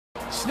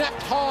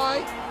Snapped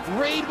high.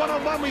 Reid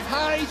one-on-one with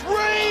Hayes.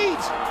 Reid!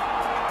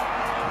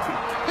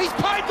 He's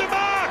paid the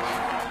mark!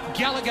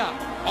 Gallagher,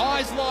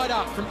 eyes light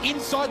up from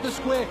inside the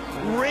square.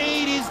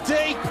 Reid is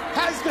deep,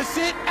 has the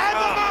sit and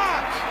the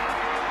mark!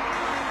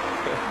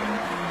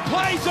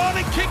 Plays on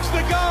and kicks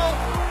the goal.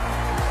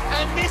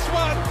 And this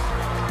one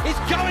is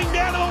going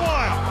down to the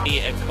wire.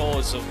 A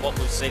cause of what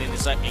we've seen in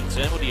this opening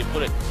term, or do you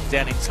put it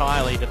down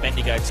entirely to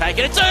Bendigo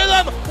taking it to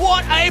them?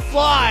 What a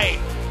play!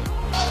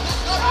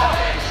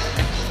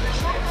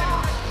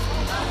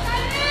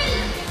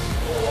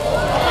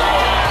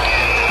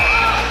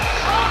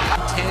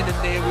 Tandem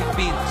there with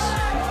Binns.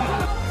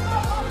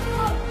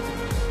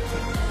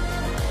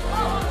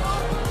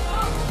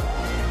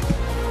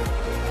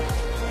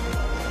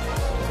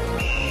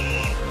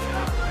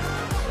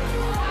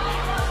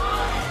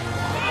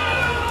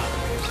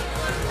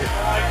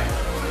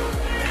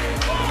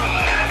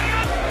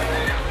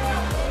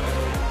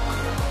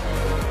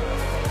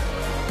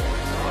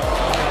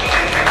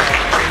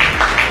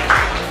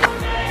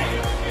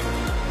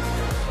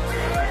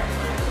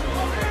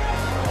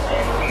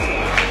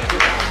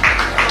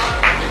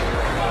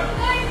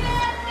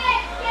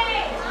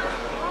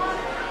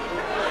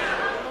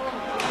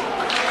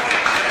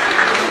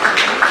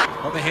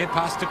 Got the hand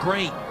pass to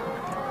Green.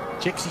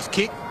 Checks his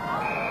kick.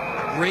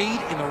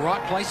 Reid in the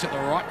right place at the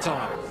right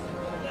time.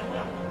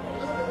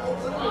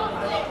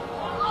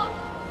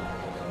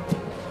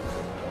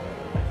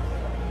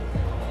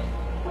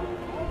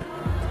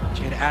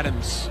 Jed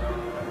Adams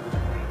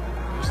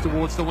goes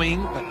towards the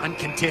wing, but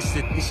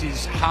uncontested. This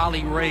is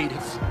Harley Reid.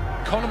 It's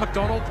Connor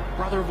McDonald,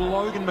 brother of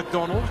Logan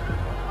McDonald.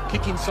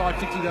 Kick inside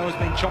 50 though has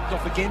been chopped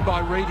off again by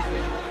Reid.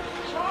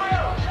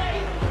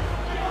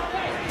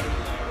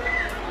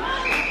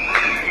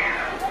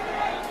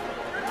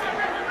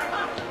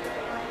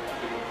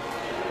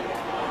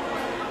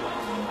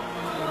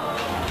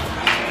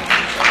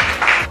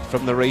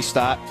 From the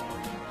restart,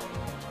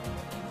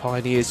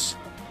 Pioneers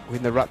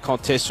win the ruck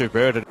contest through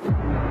Burden.